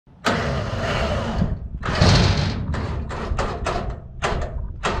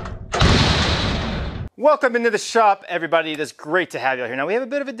Welcome into the shop, everybody. It is great to have you here. Now, we have a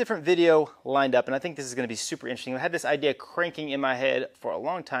bit of a different video lined up, and I think this is going to be super interesting. I had this idea cranking in my head for a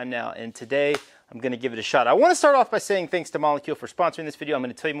long time now, and today I'm going to give it a shot. I want to start off by saying thanks to Molecule for sponsoring this video. I'm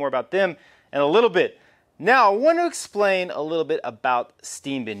going to tell you more about them in a little bit. Now, I want to explain a little bit about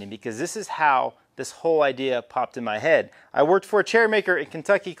steam bending, because this is how this whole idea popped in my head. I worked for a chair maker in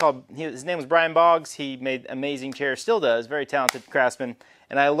Kentucky his name was Brian Boggs. He made amazing chairs, still does, very talented craftsman.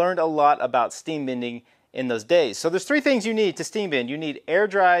 And I learned a lot about steam bending in those days. So there's three things you need to steam bend. You need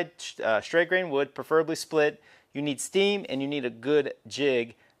air-dried straight grain wood, preferably split. You need steam, and you need a good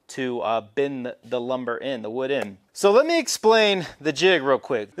jig to bend the lumber in, the wood in. So let me explain the jig real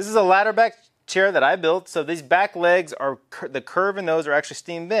quick. This is a ladder back chair that I built. So these back legs, the curve in those are actually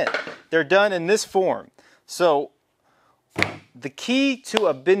steam bent. They're done in this form. So the key to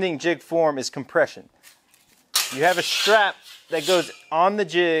a bending jig form is compression. You have a strap that goes on the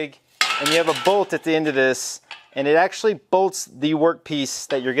jig, and you have a bolt at the end of this, and it actually bolts the workpiece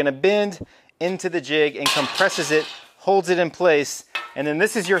that you're going to bend into the jig and compresses it, holds it in place, and then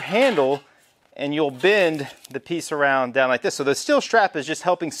this is your handle, and you'll bend the piece around down like this. So the steel strap is just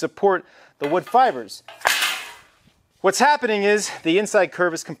helping support the wood fibers. What's happening is the inside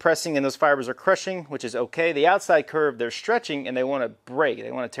curve is compressing and those fibers are crushing, which is okay. The outside curve, they're stretching and they want to break,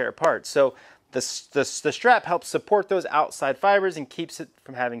 they want to tear apart. So the strap helps support those outside fibers and keeps it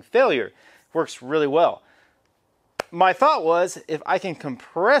from having failure. Works really well. My thought was, if I can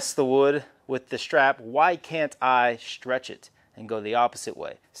compress the wood with the strap, why can't I stretch it and go the opposite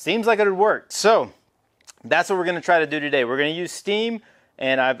way? Seems like it would work. So that's what we're going to try to do today. We're going to use steam,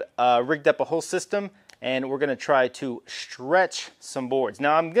 and I've rigged up a whole system, and we're going to try to stretch some boards.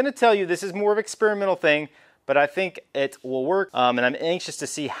 Now, I'm going to tell you this is more of an experimental thing, but I think it will work, and I'm anxious to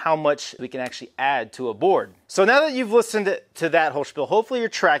see how much we can actually add to a board. So now that you've listened to that whole spiel, hopefully you're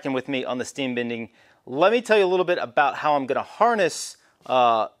tracking with me on the steam bending. Let me tell you a little bit about how I'm going to harness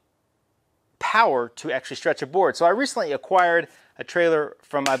power to actually stretch a board. So I recently acquired a trailer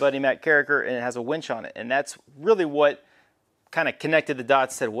from my buddy Matt Carricker, and it has a winch on it, and that's really what kind of connected the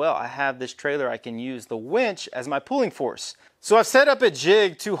dots. Said, well, I have this trailer, I can use the winch as my pulling force. So I've set up a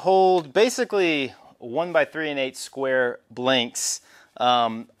jig to hold basically 1 by 3 1/8 square blanks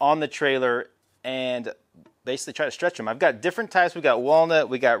on the trailer, and basically try to stretch them. I've got different types. We've got walnut,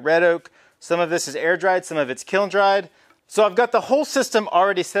 we got red oak. Some of this is air dried, some of it's kiln dried. So I've got the whole system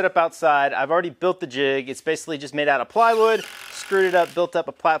already set up outside. I've already built the jig. It's basically just made out of plywood, screwed it up, built up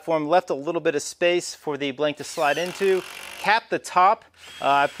a platform, left a little bit of space for the blank to slide into, capped the top.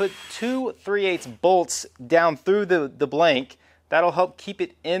 I put 2 3/8 bolts down through the blank. That'll help keep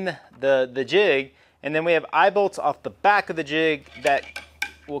it in the jig. And then we have eye bolts off the back of the jig that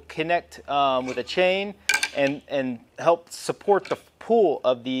will connect with a chain and help support the pull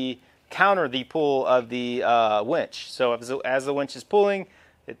of counter the pull of the winch. So as the winch is pulling,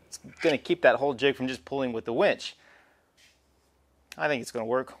 it's going to keep that whole jig from just pulling with the winch. I think it's going to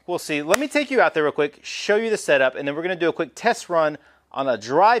work. We'll see. Let me take you out there real quick, show you the setup, and then we're going to do a quick test run on a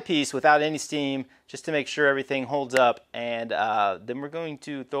dry piece without any steam, just to make sure everything holds up, and then we're going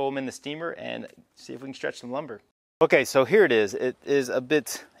to throw them in the steamer and see if we can stretch some lumber. Okay, so here it is. It is a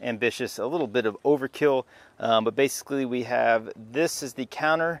bit ambitious, a little bit of overkill, but basically we have, this is the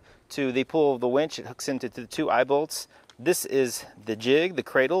counter to the pull of the winch. It hooks into the 2 eye bolts. This is the jig, the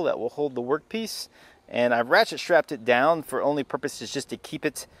cradle that will hold the workpiece, and I've ratchet strapped it down for only purposes just to keep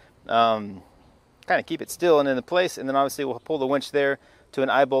it kind of keep it still and in the place, and then obviously we'll pull the winch there to an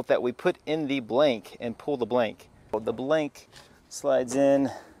eye bolt that we put in the blank and pull the blank. The blank slides in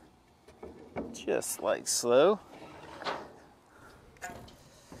just like so.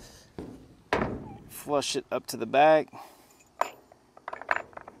 Flush it up to the back.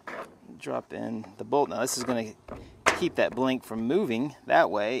 Drop in the bolt. Now this is going to keep that blank from moving that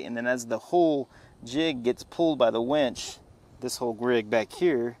way, and then as the whole jig gets pulled by the winch, this whole rig back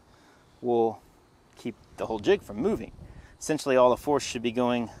here will keep the whole jig from moving. Essentially all the force should be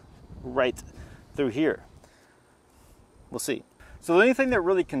going right through here. We'll see. So the only thing that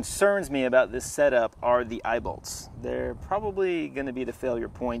really concerns me about this setup are the eye bolts. They're probably going to be the failure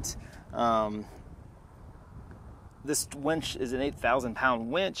point. This winch is an 8,000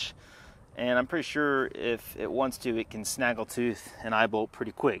 pound winch, and I'm pretty sure if it wants to, it can snaggle tooth an eye bolt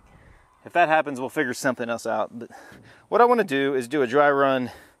pretty quick. If that happens, we'll figure something else out. But what I want to do is do a dry run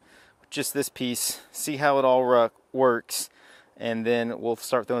with just this piece, see how it all works, and then we'll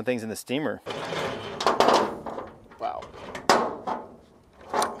start throwing things in the steamer. Wow.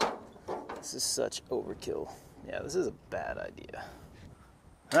 This is such overkill. Yeah, this is a bad idea.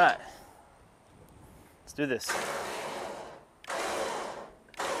 All right. Let's do this.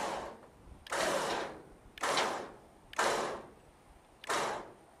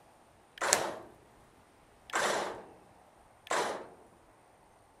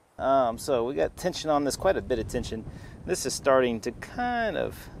 So we got tension on this, quite a bit of tension. This is starting to kind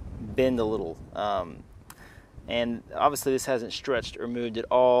of bend a little. And obviously this hasn't stretched or moved at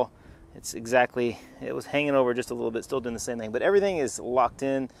all. It was hanging over just a little bit, still doing the same thing. But everything is locked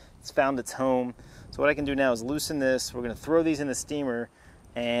in. It's found its home. So what I can do now is loosen this. We're going to throw these in the steamer.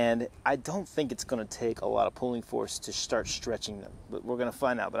 And I don't think it's going to take a lot of pulling force to start stretching them. But we're going to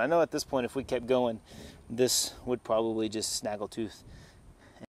find out. But I know at this point, if we kept going, this would probably just snaggletooth.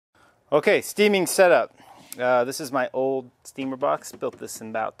 Okay, steaming setup. This is my old steamer box. Built this in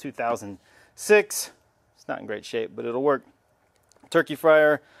about 2006. It's not in great shape, but it'll work. Turkey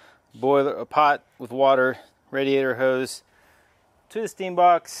fryer, boiler, a pot with water, radiator hose to the steam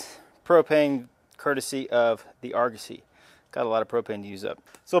box, propane courtesy of the Argosy. Got a lot of propane to use up.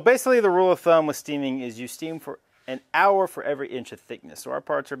 So basically the rule of thumb with steaming is you steam for an hour for every inch of thickness. So our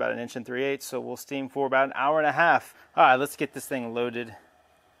parts are about 1 3/8 inches, so we'll steam for about an hour and a half. All right, let's get this thing loaded.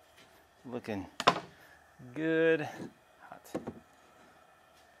 Looking good. Hot.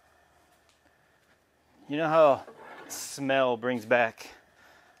 You know how smell brings back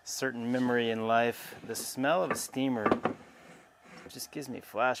a certain memory in life? The smell of a steamer just gives me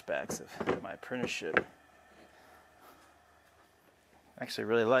flashbacks of my apprenticeship. I actually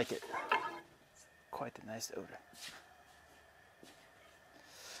really like it. It's quite a nice odor.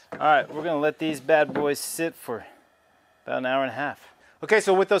 All right, we're gonna let these bad boys sit for about an hour and a half. Okay,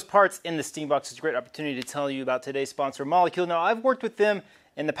 so with those parts in the steam box, it's a great opportunity to tell you about today's sponsor, Molecule. Now, I've worked with them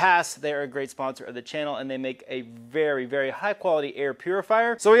in the past. They are a great sponsor of the channel, and they make a very, very high quality air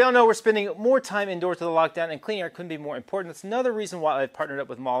purifier. So we all know we're spending more time indoors with the lockdown, and clean air couldn't be more important. That's another reason why I've partnered up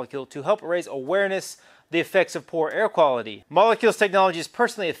with Molecule, to help raise awareness the effects of poor air quality. Molecule's technology is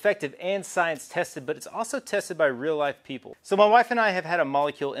personally effective and science tested, but it's also tested by real life people. So my wife and I have had a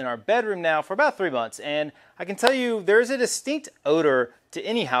Molecule in our bedroom now for about 3 months, and I can tell you there's a distinct odor to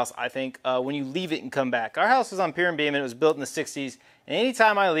any house, I think, when you leave it and come back. Our house was on pier and beam, and it was built in the 60s, and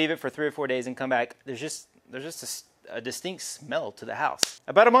anytime I leave it for 3 or 4 days and come back, there's just a distinct smell to the house.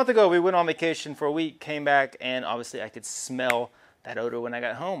 About a month ago, we went on vacation for a week, came back, and obviously I could smell that odor when I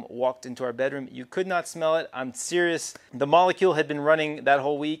got home. Walked into our bedroom. You could not smell it. I'm serious. The Molecule had been running that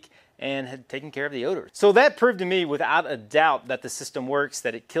whole week and had taken care of the odor. So that proved to me without a doubt that the system works,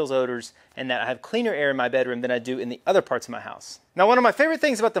 that it kills odors, and that I have cleaner air in my bedroom than I do in the other parts of my house. Now, one of my favorite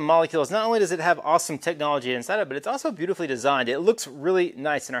things about the Molecule is not only does it have awesome technology inside of it, but it's also beautifully designed. It looks really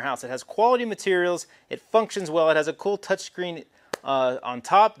nice in our house. It has quality materials. It functions well. It has a cool touchscreen on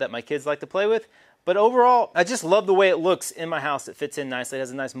top that my kids like to play with. But overall, I just love the way it looks in my house. It fits in nicely. It has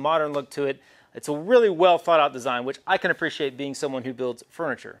a nice modern look to it. It's a really well thought out design, which I can appreciate being someone who builds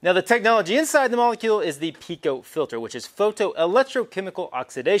furniture. Now, the technology inside the Molecule is the PICO filter, which is photoelectrochemical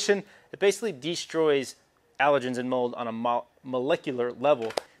oxidation. It basically destroys allergens and mold on a molecular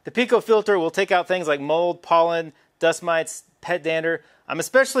level. The PICO filter will take out things like mold, pollen, dust mites, pet dander. I'm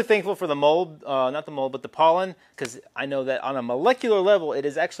especially thankful for the mold, not the mold, but the pollen, because I know that on a molecular level, it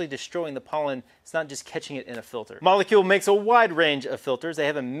is actually destroying the pollen. It's not just catching it in a filter. Molecule makes a wide range of filters. They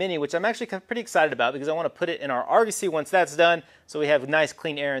have a mini, which I'm actually pretty excited about because I want to put it in our Argosy once that's done, so we have nice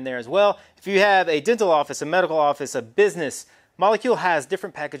clean air in there as well. If you have a dental office, a medical office, a business, Molecule has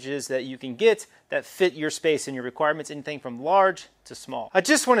different packages that you can get that fit your space and your requirements, anything from large to small. I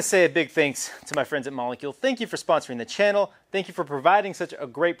just want to say a big thanks to my friends at Molecule. Thank you for sponsoring the channel. Thank you for providing such a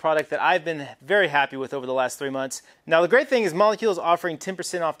great product that I've been very happy with over the last 3 months. Now, the great thing is Molecule is offering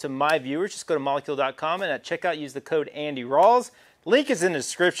 10% off to my viewers. Just go to molecule.com and at checkout use the code Rawls. Link is in the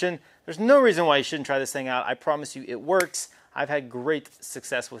description. There's no reason why you shouldn't try this thing out. I promise you it works. I've had great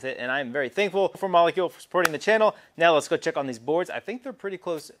success with it, and I'm very thankful for Molecule for supporting the channel. Now let's go check on these boards. I think they're pretty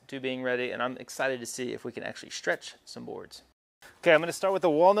close to being ready, and I'm excited to see if we can actually stretch some boards. Okay, I'm going to start with the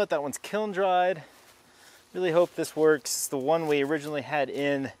walnut. That one's kiln dried. Really hope this works. It's the one we originally had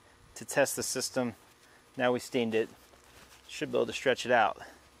in to test the system. Now we steamed it. Should be able to stretch it out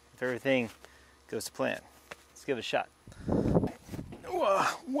if everything goes to plan. Let's give it a shot.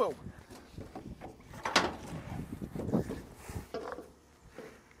 Whoa.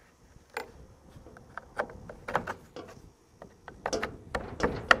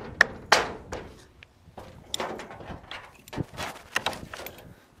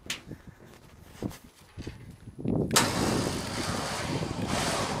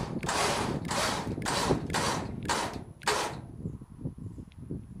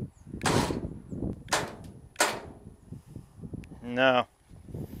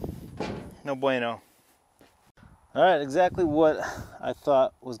 No bueno. All right, exactly what I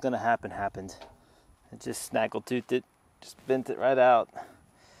thought was going to happen happened. It just snaggle-toothed it, just bent it right out.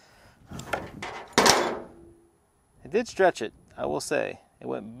 It did stretch it, I will say. It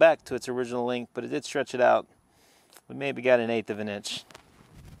went back to its original length, but it did stretch it out. We maybe got 1/8 of an inch.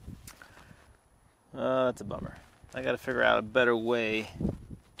 That's a bummer. I got to figure out a better way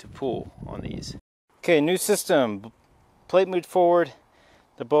to pull on these. Okay, new system. Plate moved forward.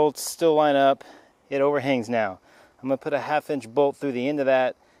 The bolts still line up. It overhangs now. I'm going to put a 1/2 inch bolt through the end of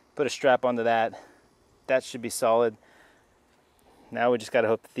that, put a strap onto that. That should be solid. Now we just got to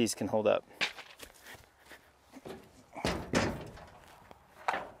hope that these can hold up.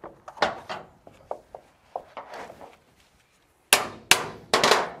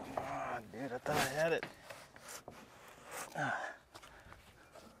 Oh, dude, I thought I had it.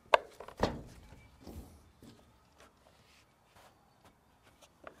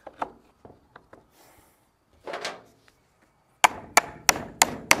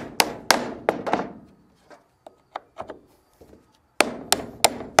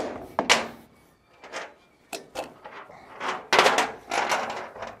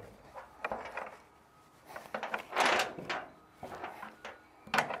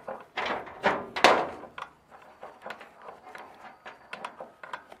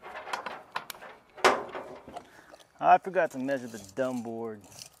 I forgot to measure the dumb board.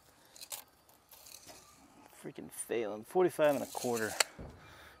 Freaking failing. 45 1/4,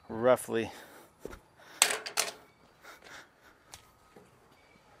 roughly.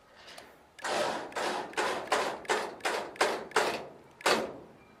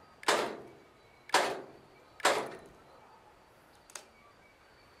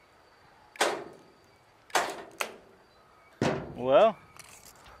 Well,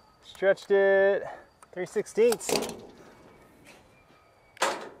 stretched it 3/16.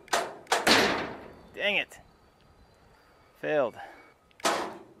 Dang it. Failed.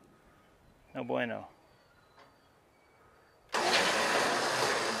 No bueno.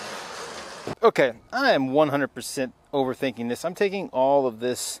 Okay, I am 100% overthinking this. I'm taking all of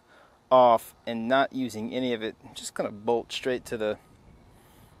this off and not using any of it. I'm just gonna bolt straight to the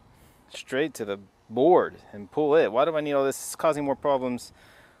board and pull it. Why do I need all this? It's causing more problems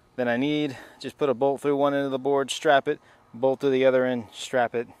than I need. Just put a bolt through one end of the board, strap it, bolt to the other end,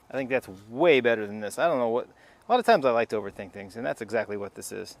 strap it. I think that's way better than this. I don't know what, a lot of times I like to overthink things, and that's exactly what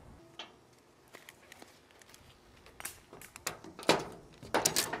this is.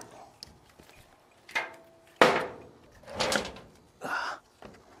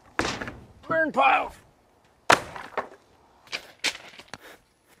 Burn pile.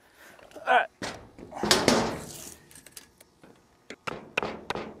 All right.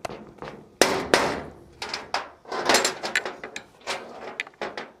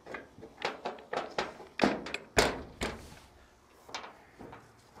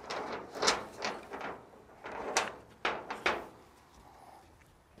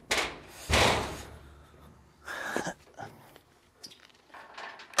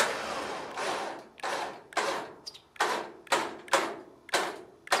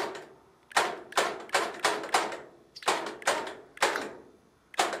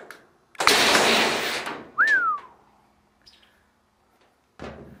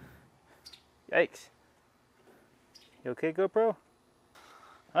 Yikes. You okay, GoPro?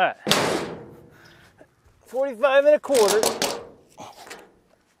 All right. 45 1/4.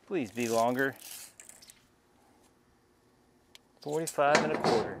 Please be longer. 45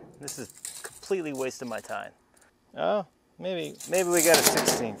 1/4. This is completely wasting my time. Oh, maybe we got a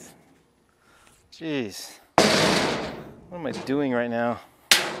 16th. Jeez. What am I doing right now?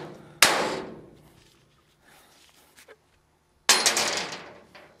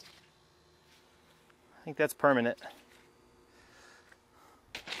 I think that's permanent.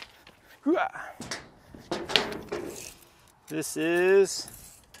 This is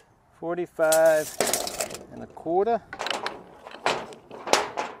 45 1/4.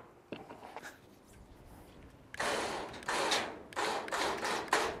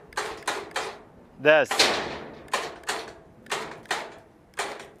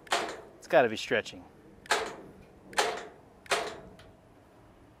 It's got to be stretching.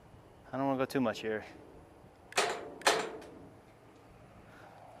 I don't want to go too much here.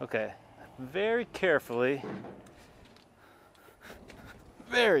 Okay, very carefully.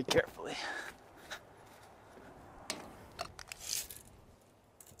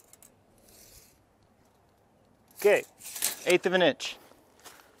 Okay, 1/8 of an inch.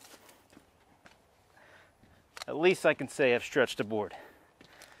 At least I can say I've stretched a board.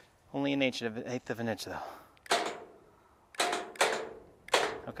 Only 1/8 of an inch though.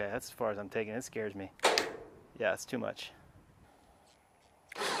 Okay, that's as far as I'm taking it. It scares me. Yeah, it's too much.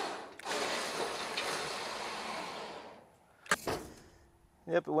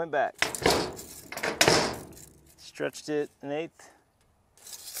 Yep, it went back. Stretched it 1/8.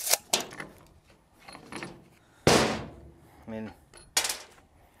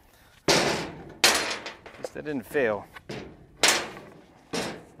 That didn't fail.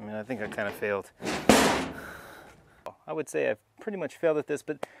 I mean, I think I kind of failed. I would say I've pretty much failed at this,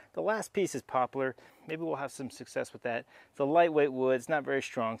 but the last piece is poplar. Maybe we'll have some success with that. It's a lightweight wood. It's not very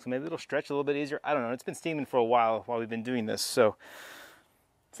strong, so maybe it'll stretch a little bit easier. I don't know. It's been steaming for a while we've been doing this. So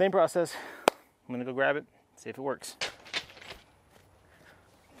same process. I'm gonna go grab it, see if it works.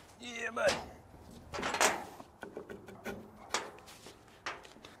 Yeah, bud.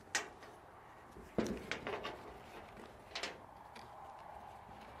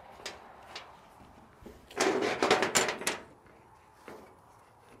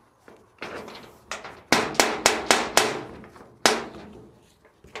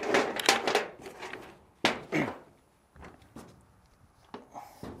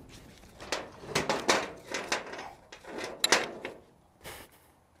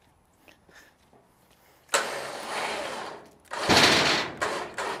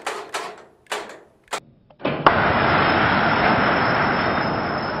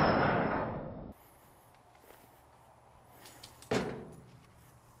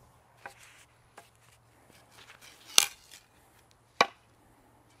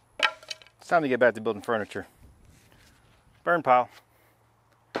 Time to get back to building furniture. Burn pile.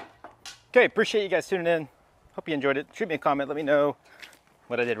 Okay, appreciate you guys tuning in. Hope you enjoyed it. Shoot me a comment. Let me know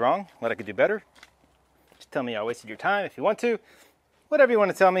what I did wrong, what I could do better. Just tell me I wasted your time if you want to. Whatever you want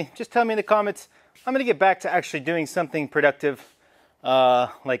to tell me, just tell me in the comments. I'm going to get back to actually doing something productive,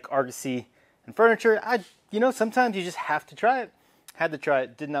 like argosy and furniture. You know, sometimes you just have to try it. Had to try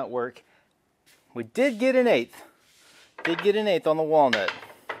it. Did not work. We did get an 8th. Did get an 8th on the walnut.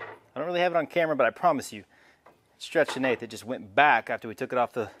 I don't really have it on camera, but I promise you, it stretched an 8th. It just went back after we took it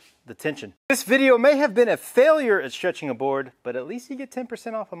off the tension. This video may have been a failure at stretching a board, but at least you get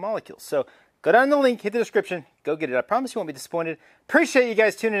 10% off a molecule. So go down the link, hit the description, go get it. I promise you won't be disappointed. Appreciate you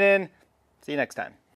guys tuning in. See you next time.